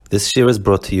This year is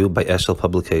brought to you by Eshel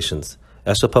Publications.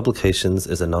 Eshel Publications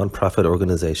is a non-profit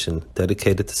organization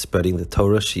dedicated to spreading the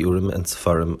Torah, Shiurim, and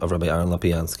Sefarim of Rabbi Aaron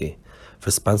Lapiansky. For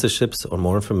sponsorships or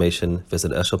more information,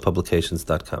 visit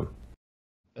eshelpublications.com.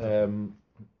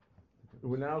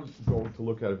 We're now going to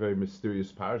look at a very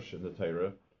mysterious parish in the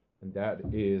Torah, and that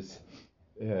is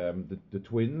the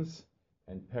twins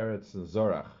and Peretz and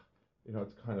Zorach. You know,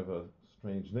 it's kind of a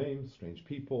strange name, strange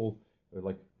people. It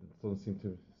doesn't seem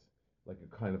to like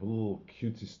a kind of a little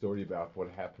cutesy story about what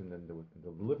happened in the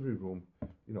delivery room.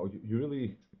 You know, you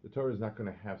really, the Torah is not going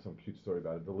to have some cute story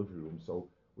about a delivery room. So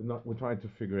we're trying to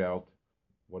figure out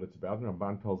what it's about. And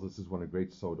Ramban tells us this is one of the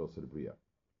great sodos of the Bria.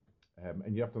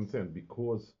 And you have to understand,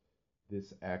 because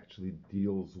this actually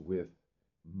deals with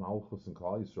Malchus and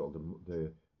Klal Yisrael,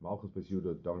 the Malchus Beis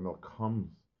Yehuda, Dharmel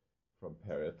comes from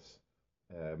Peretz.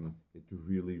 It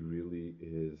really, really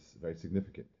is very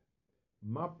significant.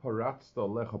 Ma paratzta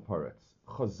lecha paretz,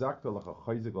 chazakta lecha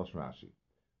chayzik lash Rashi.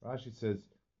 Rashi says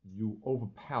you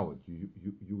overpowered,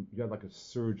 you had like a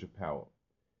surge of power.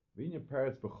 V'inyan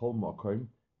paretz b'chol makom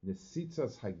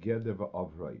nesitzas hageder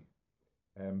v'avrei.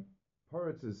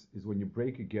 Paretz is when you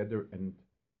break a geder and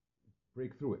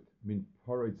break through it. Min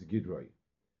paretz gidroi,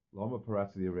 lama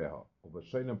paratz lireha,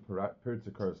 uvashaynam paretz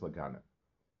akaras lagana.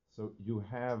 So you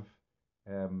have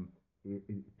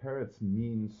paretz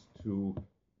means to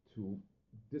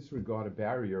disregard a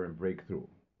barrier and break through.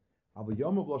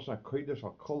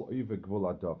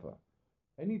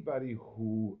 Anybody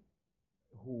who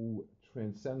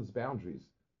transcends boundaries,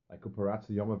 like a paratz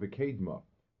yom v'kedma,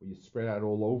 where you spread out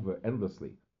all over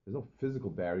endlessly. There's no physical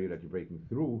barrier that you're breaking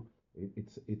through.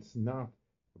 It's not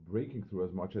breaking through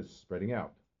as much as spreading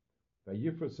out.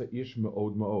 VaYifras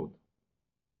me'od me'od.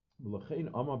 V'lechein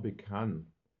ama bekan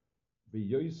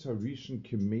v'yoyis harishon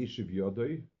k'meishiv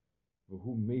Yesodei.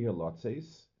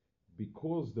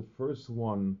 Because the first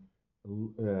one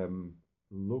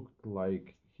looked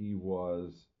like he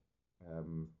was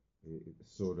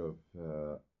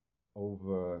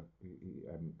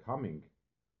coming.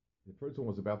 The first one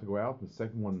was about to go out, and the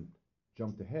second one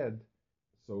jumped ahead,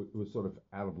 so it was sort of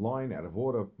out of line, out of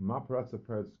order. The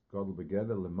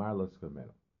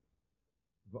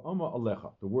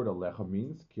word alecha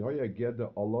means in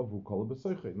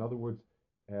other words,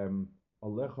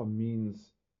 alecha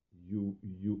means you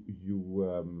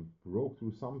broke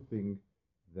through something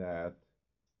that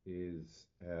is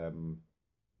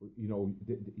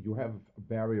you have a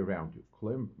barrier around you.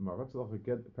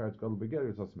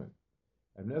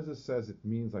 And Nezer says it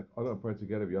means like other parts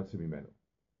together v'yatzim mimenu.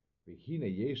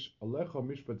 Yesh alecha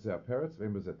mishpat ze haperetz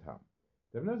ve'em b'zeh tam.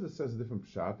 The Nezer says a different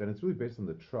pshat, and it's really based on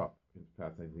the trop.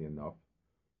 Fascinatingly enough,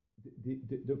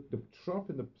 the trop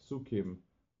in the psukim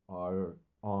are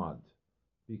odd,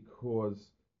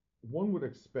 because one would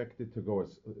expect it to go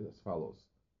as follows: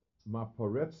 Ma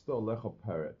paretzta lecha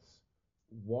peretz.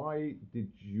 Why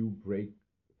did you break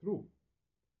through?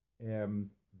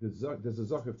 There's a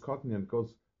zach of cotton and it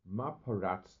goes Ma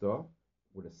paratzta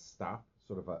with a stop,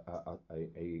 sort of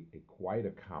a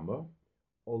quieter comma,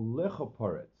 or lecha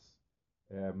paretz,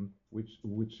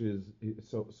 which is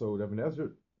so. Ibn Ezra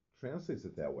translates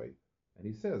it that way, and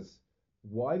he says,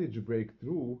 "Why did you break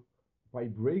through? By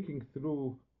breaking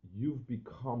through, you've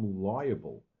become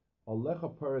liable." Alecha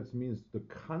paretz means the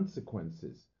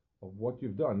consequences of what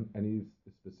you've done, and he's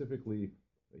specifically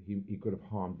he could have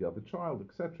harmed the other child,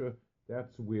 etc.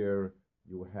 That's where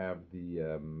you have the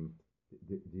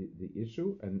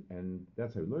issue, and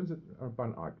that's how he learns it.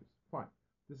 Ramban argues. Fine,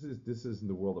 this is in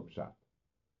the world of pshat.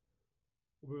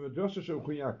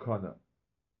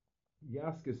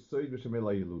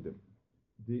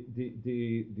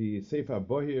 The Sefer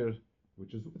Bohir,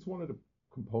 which is it's one of the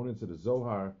components of the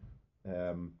Zohar,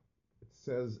 it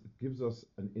gives us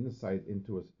an insight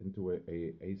into a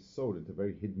sod, into a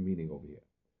very hidden meaning over here.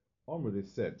 Omer, they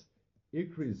said,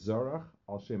 Ikri Zorach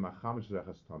al Shem Achamish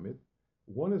Rechas Tamid.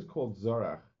 One is called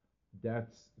Zorach,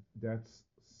 that's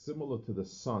similar to the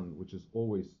sun, which is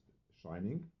always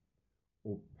shining.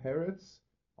 Or Peretz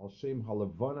al Shem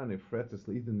Halavana Nefretes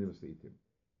Leitim Nivas Leitim.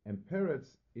 And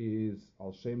Peretz is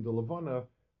al Shem de Lavana,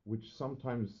 which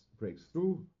sometimes breaks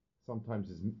through,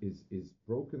 sometimes is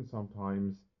broken,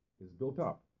 sometimes is built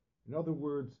up. In other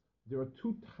words, there are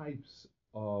two types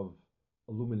of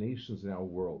illuminations in our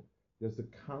world. There's the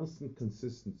constant,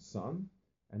 consistent sun,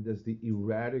 and there's the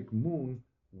erratic moon,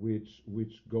 which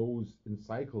goes in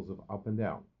cycles of up and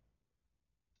down.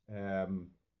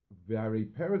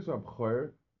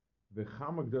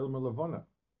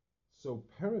 So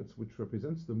Peretz, which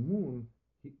represents the moon,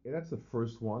 that's the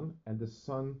first one, and the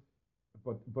sun,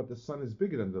 but the sun is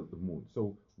bigger than the moon.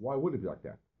 So why would it be like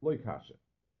that? Lo kasha.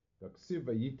 D'ksiv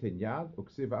vayiten yad,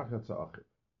 uksiv achat za'achiv.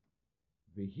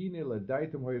 V'hine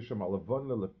ledaitem hoyeshem alavon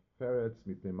leferetz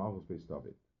mipnei malchus beis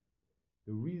David.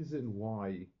 The reason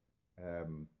why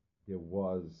there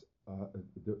was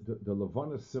the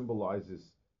Levana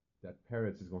symbolizes that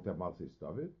Peretz is going to have Malchus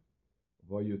David.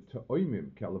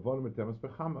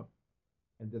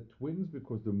 And they're twins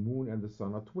because the moon and the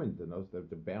sun are twins, and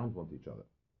they're bound one to each other.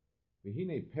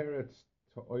 Peretz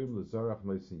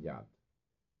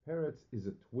Peretz is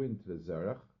a twin to the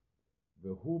Zerach.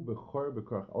 So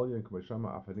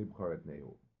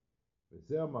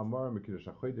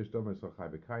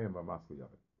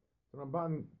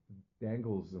Ramban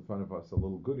dangles in front of us a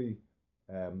little goodie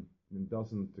and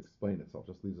doesn't explain itself,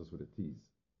 just leaves us with a tease.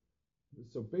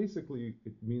 So basically,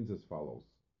 it means as follows.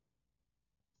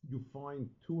 You find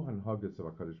two hanhagas of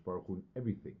HaKadosh Baruch Hu in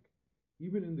everything.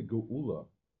 Even in the Geula,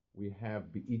 we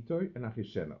have Be'itoy and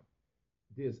Achishena.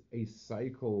 There's a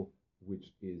cycle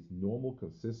which is normal,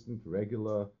 consistent,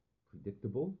 regular,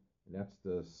 predictable, and that's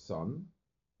the sun,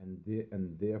 and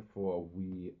therefore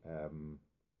we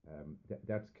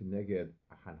that's Keneged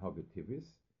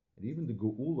Hanhagativis, and even the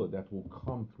Geula that will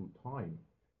come through time.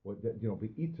 What that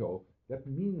Be'ito, that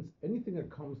means anything that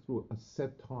comes through a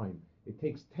set time. It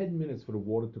takes 10 minutes for the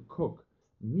water to cook,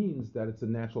 means that it's a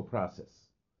natural process.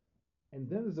 And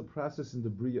then there's a process in the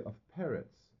Bria of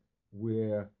Peretz,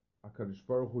 where HaKadosh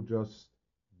Baruch Hu just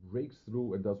breaks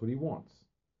through and does what he wants.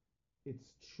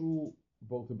 It's true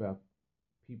both about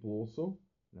people also,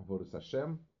 in Avodas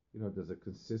Hashem. There's a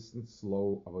consistent,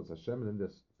 slow Avodas Hashem, and then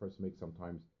this person makes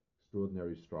sometimes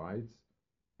extraordinary strides.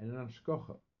 And in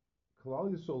Hashgacha, Kalal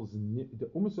Yisrael is the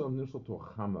Ummah Nishal to a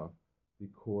Chama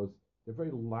because they're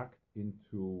very locked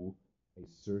into a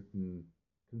certain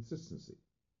consistency.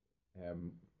 For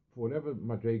whatever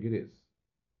madreg it is,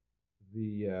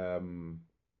 the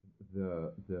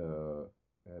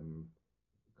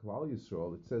Kalal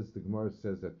Yisrael, it says, the Gemara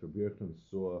says that Rabbi Yochanan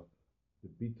saw the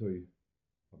bitoy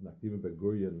of Nakdim Ben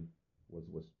Gurion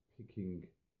was picking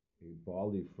a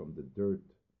barley from the dirt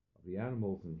of the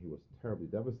animals, and he was terribly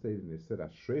devastated. And he said,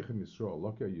 "Ashreichem Yisrael,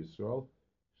 Lokia Yisrael,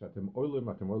 Shatem Olim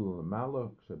Atem Olim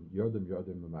Lamala, Shem Yodem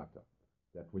Yodem Lamata."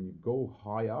 That when you go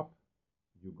high up,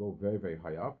 you go very, very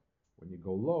high up. When you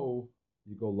go low,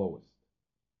 you go lowest.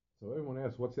 So everyone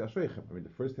asks, "What's the Ashreichem?" I mean, the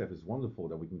first half is wonderful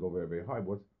that we can go very, very high.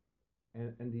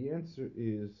 And the answer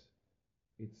is,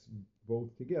 it's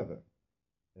both together.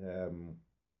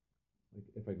 Like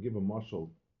if I give a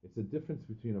mashal, it's a difference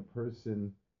between a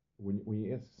person when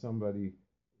you ask somebody,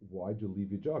 "Why'd you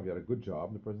leave your job? You had a good job."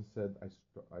 And the person said,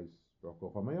 I struck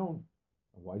off on my own."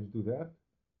 And why'd you do that?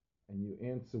 And you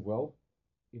answer, "Well,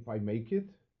 if I make it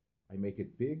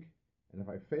big, and if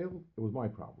I fail, it was my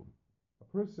problem." A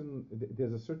person,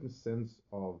 there's a certain sense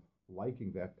of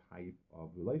liking that type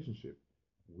of relationship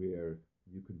where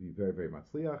you can be very, very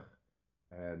matzliach,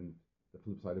 and the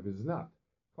flip side of it is not.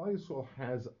 Klal Yisrael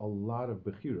has a lot of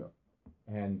bechira,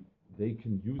 and they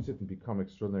can use it and become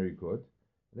extraordinarily good,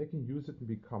 and they can use it and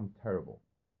become terrible,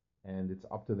 and it's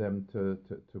up to them to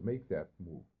make that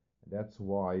move. And that's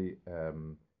why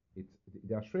it's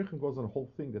the Ashreichem goes on a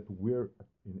whole thing that we're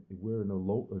in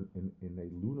a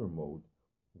lunar mode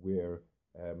where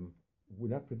we're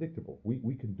not predictable.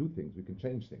 We can do things, we can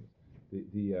change things.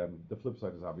 The flip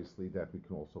side is obviously that we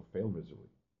can also fail miserably.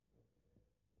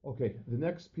 Okay, the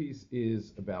next piece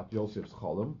is about Yosef's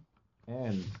Cholim,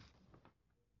 and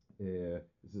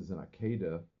this is an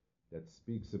Akeda that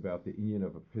speaks about the inyan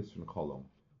of a Pisron Cholim,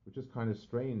 which is kind of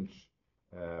strange.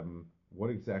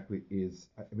 What exactly is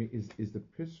the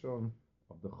Pisron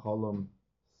of the Cholim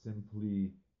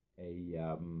simply a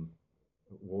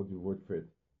what would you word for it?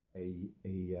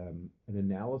 An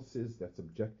analysis that's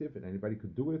objective and anybody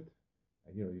could do it,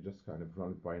 and you just kind of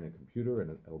run it by in a computer and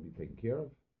it'll be taken care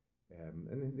of. And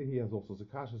then he has all sorts of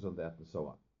kashas on that and so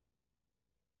on.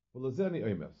 Well, Lazani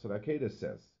Omer, so the Akeda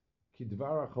says,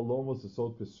 Kidvara Chalomos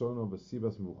Esod Pisono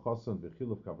Vesivas Muchasan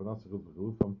Vechilov Kavanas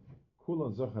Vechilufam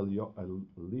Kulan Zoch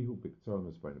Alihu Biktzor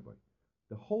Mespainaboy.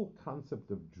 The whole concept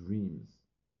of dreams,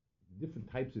 different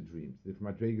types of dreams,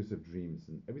 different madregas of dreams,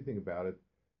 and everything about it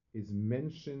is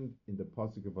mentioned in the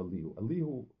pasuk of Elihu.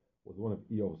 Elihu was one of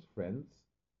Eov's friends.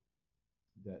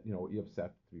 That Eov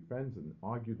sat with three friends and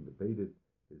argued and debated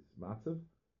his matzav,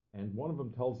 and one of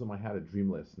them tells him, "I had a dream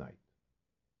last night."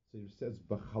 So he says,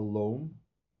 "B'chalom,"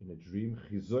 in a dream,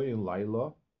 "Chizoy in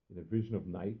Laila," in a vision of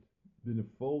night,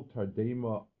 "B'nefol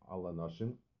tardema al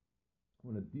anashim,"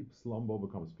 when a deep slumber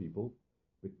becomes people,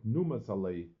 "B'tnumas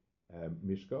alei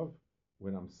mishkav,"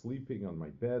 when I'm sleeping on my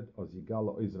bed, "Oz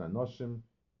yigala oizen anashim,"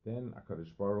 then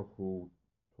HaKadosh Baruch Hu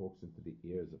talks into the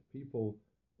ears of people,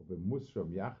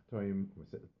 "B'musram yachtoim,"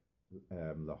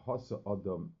 lahasa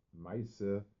adam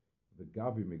maisa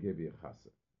v'gavi megevi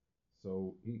echasa.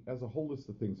 So he has a whole list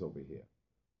of things over here.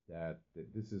 That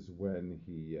this is when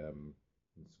he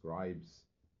inscribes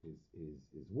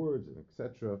his words and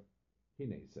etc.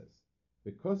 Hine says,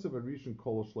 because of a recent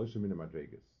kol shloisha mina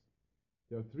madregas,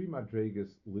 there are three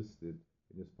madregas listed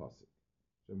in this pasuk.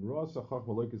 The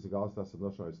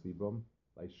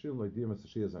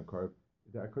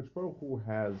HaKadosh Baruch Hu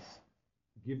has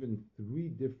given three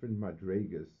different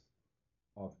madregas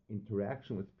of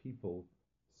interaction with people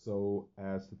so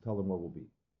as to tell them what will be.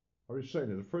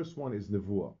 The first one is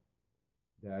nevuah,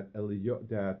 that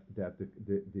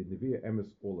the Nevi'ah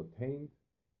Emes all attained,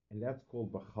 and that's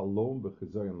called b'chalom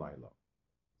b'chizayon laila.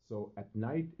 So at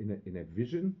night, in a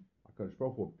vision, HaKadosh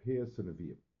Baruch Hu appears to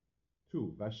Nevi'im.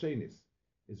 Two, Vashenis,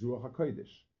 is Ruach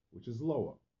HaKodesh, which is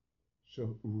lower.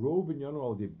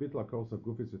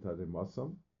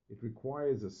 It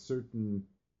requires a certain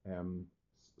a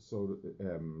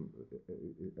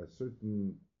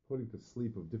certain putting to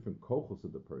sleep of different kochos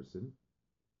of the person,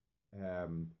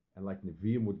 and like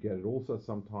Nevi'im would get it also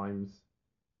sometimes.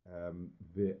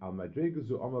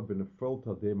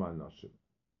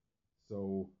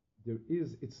 So there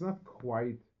is, it's not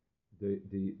quite the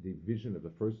vision of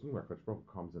the first one where HaKadosh Baruch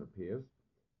Hu comes and appears,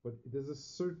 but there's a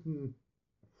certain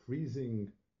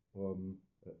freezing of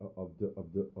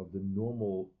the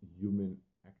normal human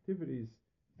activities,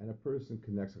 and a person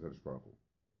connects to HaKadosh Baruch Hu.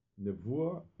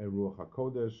 Nevuah and Ruach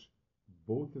HaKodesh,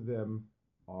 both of them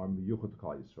are miyuchot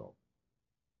Klal Yisrael.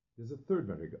 There's a third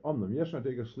madrega.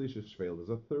 There's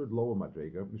a third lower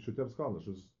madrega,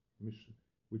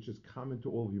 which is common to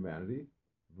all of humanity.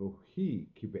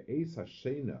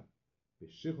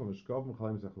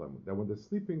 That when they're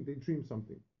sleeping, they dream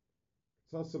something.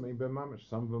 Some of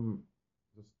them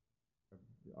just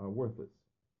are worthless.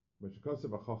 And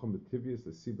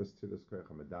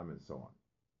so on.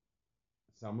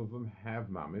 Some of them have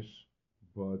mamish,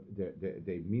 but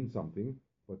they mean something,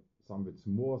 but some of it's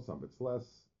more, some of it's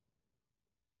less.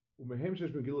 Some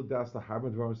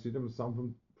of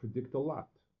them predict a lot.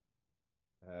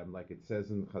 Like it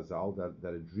says in Chazal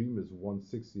that a dream is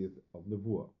 1/60th of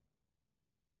Nevuah.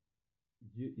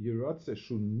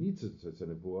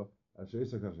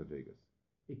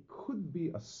 It could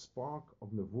be a spark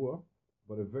of Nevuah,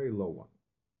 but a very low one.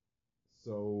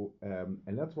 So,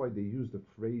 and that's why they use the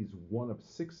phrase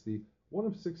 1/60.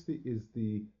 1/60 is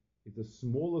the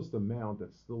smallest amount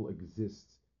that still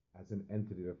exists as an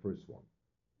entity, the first one.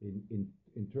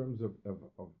 In terms of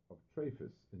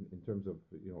trephis, in terms of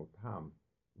tam,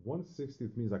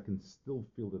 1/60th means I can still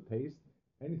feel the taste.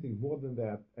 Anything more than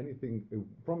that, anything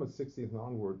from a 60th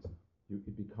onwards,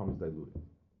 it becomes diluted.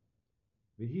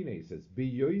 V'hine says,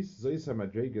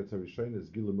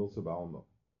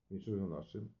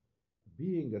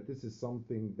 being that this is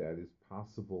something that is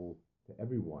possible to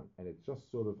everyone, and it's just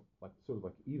sort of like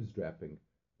eavesdropping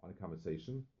on a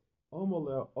conversation.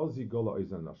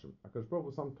 HaKadosh Baruch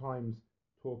Hu sometimes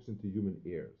talks into human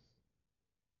ears,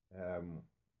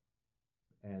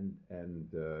 and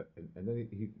then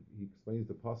he explains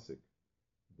the pasuk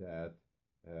that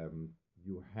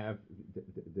you have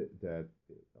that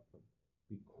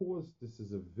because this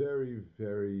is a very,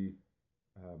 very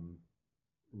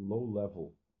low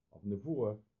level of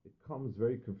nevuah, it comes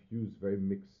very confused, very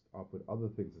mixed up with other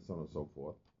things, and so on and so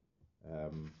forth.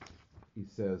 He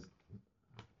says,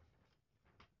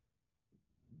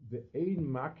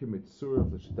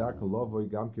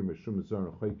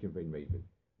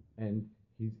 and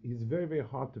he's very, very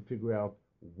hard to figure out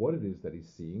what it is that he's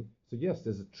seeing. So yes,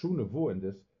 there's a true nevuah in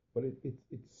this, but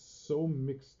it's so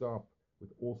mixed up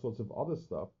with all sorts of other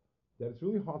stuff that it's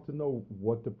really hard to know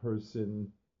what the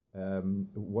person,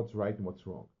 what's right and what's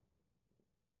wrong.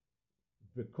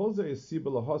 So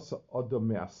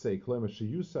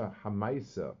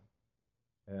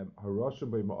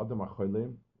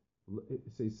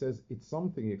he says it's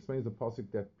something, he explains the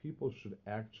pasuk that people should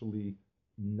actually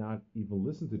not even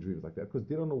listen to dreams like that, because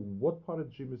they don't know what part of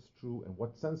the dream is true and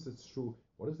what sense it's true,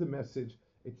 what is the message.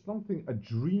 It's something, a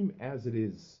dream as it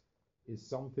is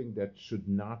something that should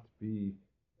not be,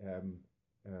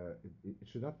 it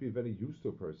should not be of any use to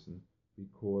a person,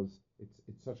 because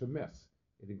it's such a mess.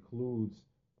 It includes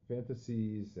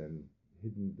fantasies and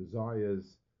hidden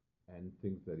desires and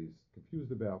things that he's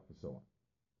confused about, and so on.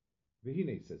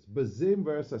 V'hine says, "B'zim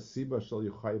versa siba shal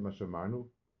yuchayim hashamarnu,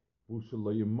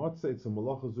 v'ushalo yimotze etz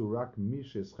hamalachazu rak mi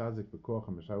she'eschazik b'koach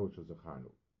hameshayot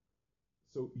shezacharnu."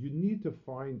 So you need to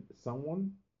find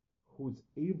someone who's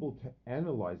able to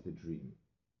analyze the dream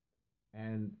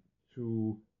and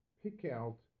to pick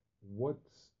out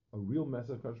what's a real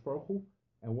message of HaKadosh Baruch Hu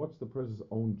and what's the person's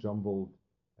own jumbled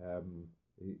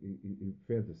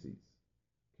fantasies.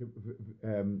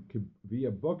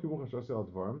 Via bokim uchashas al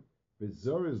dvarim,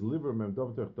 bezor is liver mem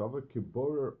dov toch dov,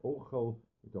 kiborer ochel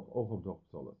toch ochel toch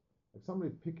psolas. Like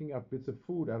somebody picking out bits of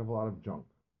food out of a lot of junk.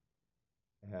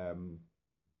 So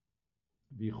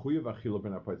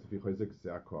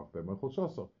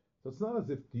it's not as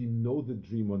if do you know the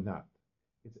dream or not.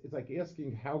 It's like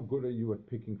asking how good are you at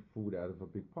picking food out of a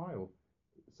big pile.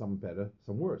 Some better,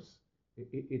 some worse.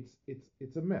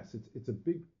 It's a mess. It's a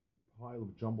big pile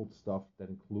of jumbled stuff that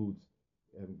includes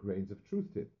grains of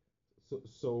truth to it.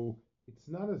 So it's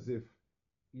not as if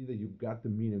either you got the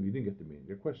meaning or you didn't get the meaning.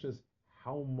 The question is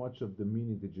how much of the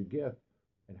meaning did you get,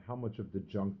 and how much of the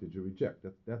junk did you reject?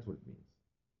 That's what it means.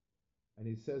 And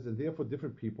he says, and therefore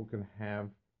different people can have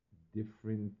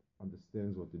different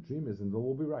understandings what the dream is, and they'll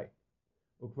all be right.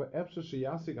 So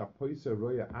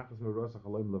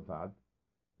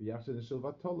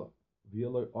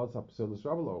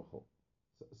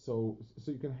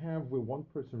you can have where one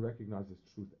person recognizes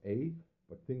truth A,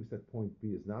 but thinks that point B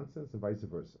is nonsense, and vice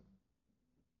versa.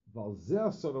 This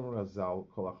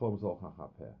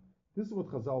is what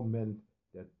Chazal meant,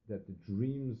 that the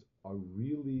dreams are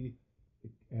really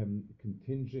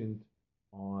contingent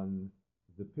on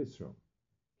the Pisron.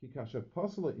 So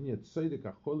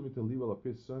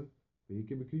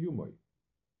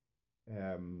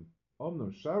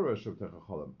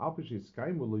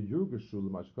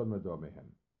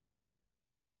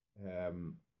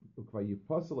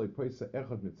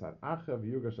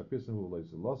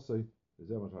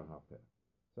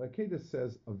Akedah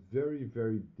says a very,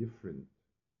 very different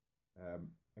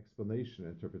explanation,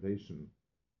 interpretation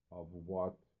of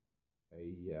what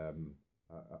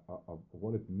of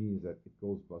what it means that it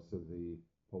goes basa the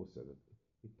poser.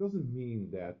 It doesn't mean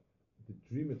that the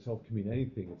dream itself can mean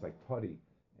anything. It's like putty,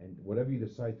 and whatever you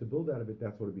decide to build out of it,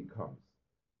 that's what it becomes.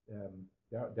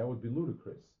 That would be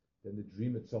ludicrous. Then the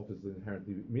dream itself is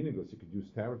inherently meaningless. You could use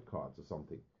tarot cards or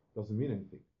something. It doesn't mean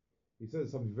anything. He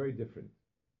says something very different.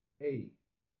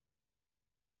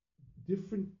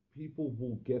 Different people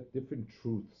will get different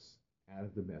truths out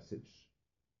of the message.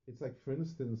 It's like, for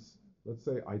instance, let's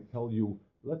say I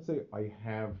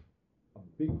have a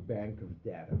big bank of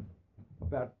data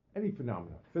about any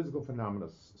phenomena, physical phenomena,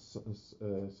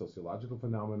 sociological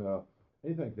phenomena,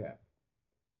 anything like that.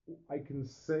 I can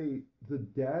say the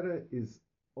data is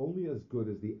only as good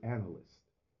as the analyst.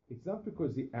 It's not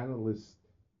because the analyst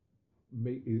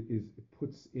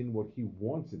puts in what he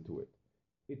wants into it.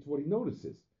 It's what he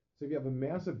notices. So if you have a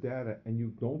mass of data and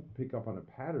you don't pick up on a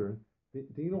pattern, then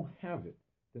you don't have it.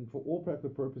 Then for all practical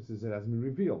purposes, it hasn't been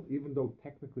revealed, even though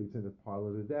technically it's in the pile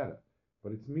of the data,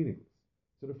 but it's meaningless.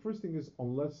 So the first thing is, if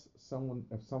someone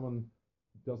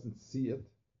doesn't see it,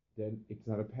 then it's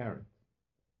not apparent.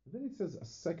 And then he says a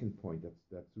second point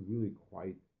that's really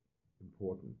quite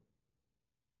important.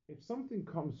 If something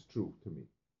comes true to me,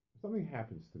 if something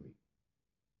happens to me,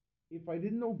 if I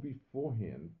didn't know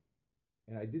beforehand,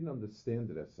 and I didn't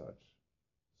understand it as such,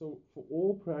 so for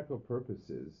all practical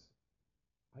purposes,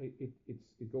 it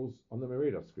goes on the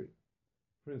radar screen.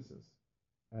 For instance,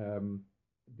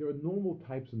 there are normal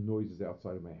types of noises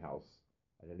outside of my house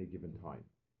at any given time.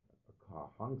 A car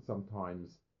honks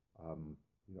sometimes.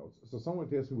 So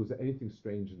someone asked me, was there anything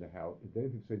strange in the house? Did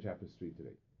anything strange happen in the street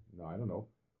today? No, I don't know.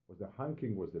 Was there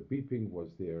honking? Was there beeping?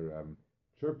 Was there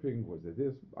chirping? Was there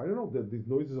this? I don't know. These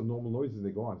noises are normal noises, and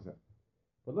they go on.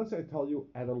 But let's say I tell you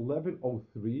at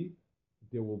 11:03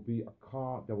 there will be a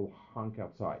car that will honk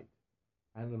outside,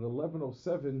 and at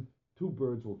 11:07 two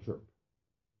birds will chirp,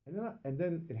 and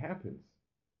then it happens.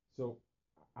 So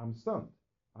I'm stunned.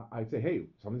 I'd say, hey,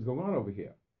 something's going on over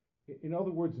here. In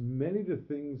other words, many of the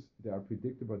things that are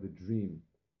predicted by the dream,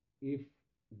 if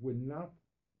we're not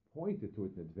pointed to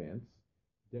it in advance,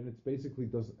 then it's basically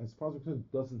doesn't, as far as we're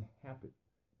concerned, doesn't happen,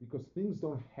 because things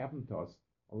don't happen to us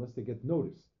unless they get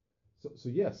noticed. So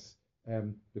yes,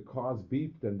 the cars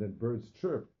beeped and then birds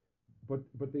chirped,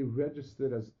 but they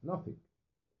registered as nothing.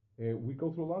 We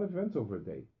go through a lot of events over a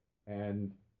day,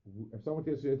 and if someone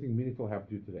tells you anything meaningful happened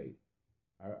to you today,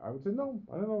 I would say no,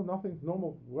 I don't know, nothing,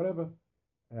 normal, whatever,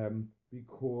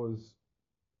 because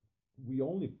we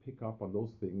only pick up on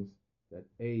those things that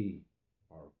A,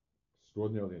 are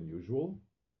extraordinarily unusual,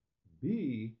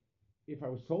 B, if I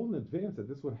was told in advance that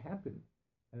this would happen,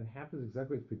 and it happens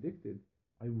exactly as predicted,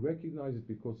 I recognize it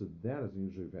because of that as an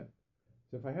unusual event.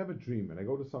 So if I have a dream and I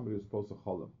go to somebody who's supposed to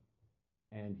cholam,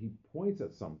 and he points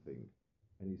at something,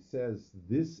 and he says,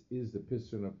 "This is the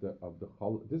piston of the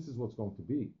cholam. This is what's going to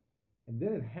be," and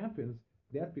then it happens,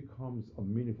 that becomes a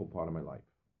meaningful part of my life.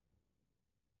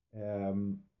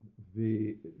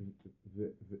 The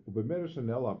Medrash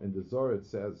Ne'elam in the Zohar, it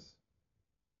says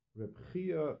Reb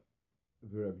Chia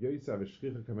Reb Yosef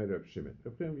Shchicha Kamei Reb Shimon.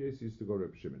 Reb Chia and Yosef used to go to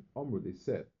Reb Shimon. Omru, they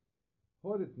said,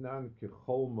 Horit nan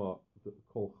kecholma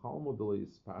kol chalma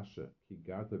delis pasha ki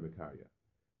gata bekarya.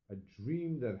 A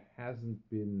dream that hasn't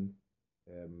been,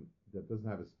 that doesn't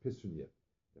have its piston yet,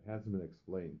 that hasn't been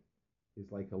explained,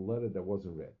 is like a letter that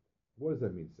wasn't read. What does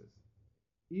that mean? It says,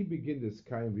 I begin this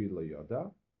kaim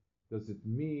yoda. Does it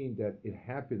mean that it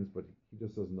happens, but he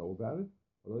just doesn't know about it?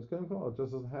 Or it just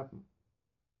doesn't happen.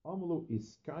 Amalu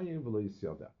is kaim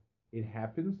yoda. It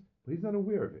happens, but he's not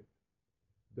aware of it.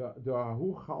 The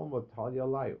ahu chalma talya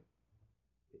layu.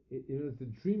 The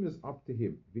dream is up to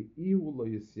him. The ihu lo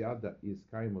yisyada is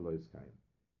kaim or lo is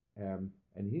kaim.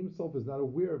 And he himself is not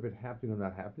aware of it happening or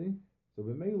not happening. So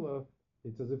b'meila,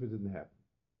 it's as if it didn't happen.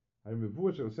 So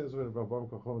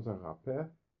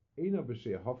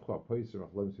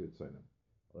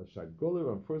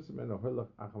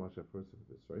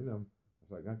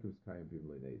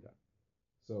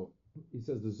he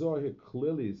says the Zohar here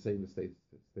clearly is saying the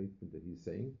statement that he's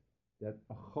saying that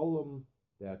a cholam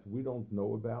that we don't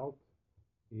know about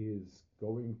is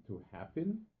going to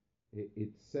happen,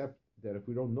 except that if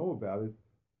we don't know about it,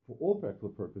 for all practical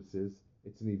purposes,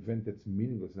 it's an event that's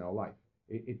meaningless in our life.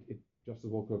 It just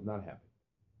as well could have not happened.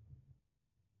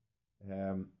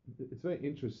 It's very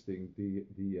interesting.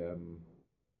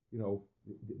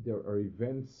 There are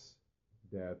events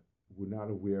that we're not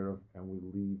aware of, and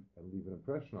leave an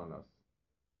impression on us,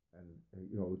 and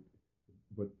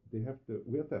but we have to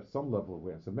have some level of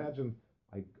awareness. Imagine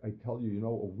I tell you,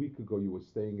 a week ago you were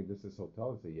staying in this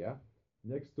hotel. I say, yeah.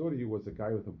 Next door to you was a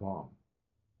guy with a bomb,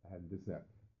 and this and that.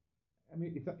 I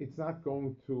mean, it's not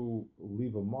going to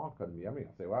leave a mark on me. I mean,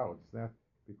 I say, wow, it's not,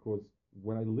 because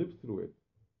when I lived through it,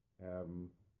 and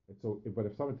so. But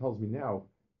if someone tells me now,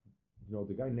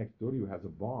 the guy next door to you has a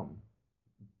bomb,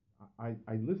 I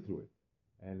lived through it,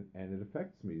 and it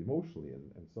affects me emotionally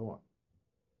and so on.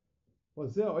 So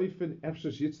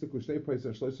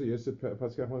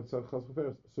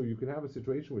you can have a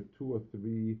situation where 2 or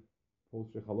 3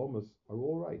 post chalomas are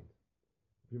all right.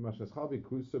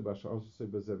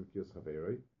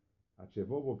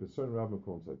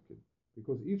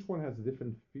 Because each one has a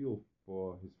different feel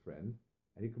for his friend,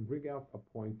 and he can bring out a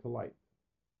point to light.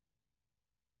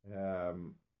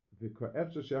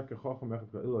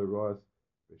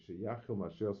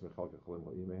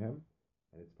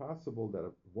 And it's possible that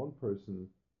one person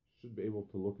should be able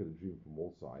to look at a dream from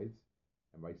all sides,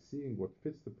 and by seeing what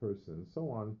fits the person and so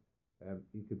on,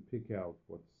 he can pick out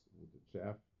what's the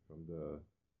chaff from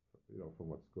from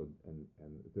what's good, and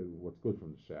what's good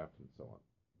from the shaft and so on.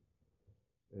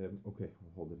 Okay,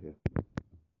 I'll hold it here.